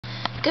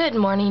Good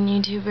morning,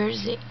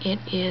 YouTubers.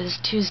 It is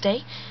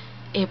Tuesday,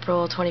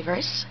 April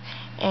 21st,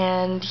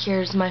 and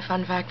here's my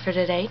fun fact for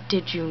today.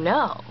 Did you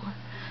know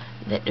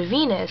that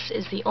Venus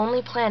is the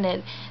only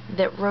planet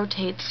that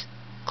rotates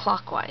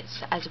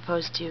clockwise as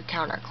opposed to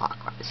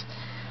counterclockwise?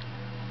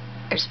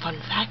 There's a fun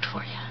fact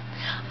for you.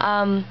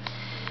 I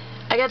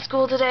got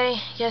school today.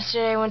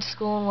 Yesterday I went to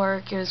school and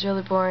work. It was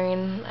really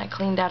boring. I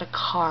cleaned out a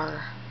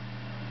car,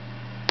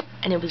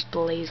 and it was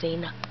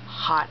blazing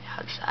hot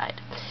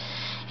outside.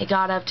 It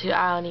got up to,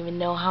 I don't even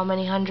know how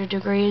many 100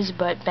 degrees,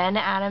 but Ben,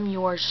 Adam,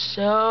 you are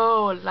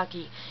so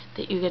lucky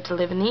that you get to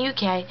live in the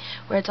UK,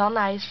 where it's all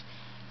nice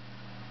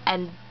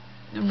and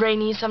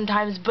rainy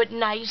sometimes, but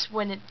nice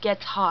when it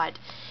gets hot.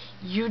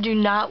 You do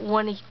not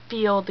want to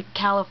feel the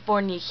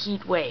California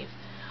heat wave.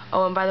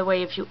 Oh, and by the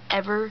way, if you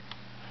ever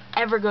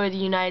go to the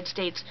United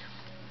States,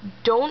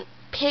 don't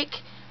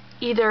pick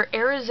either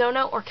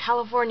Arizona or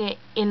California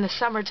in the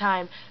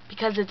summertime,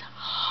 because it's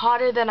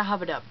hotter than a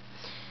hubbub.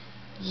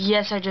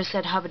 Yes, I just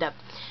said hubbub.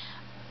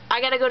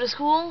 I gotta go to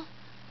school.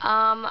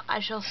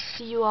 I shall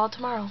see you all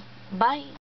tomorrow. Bye.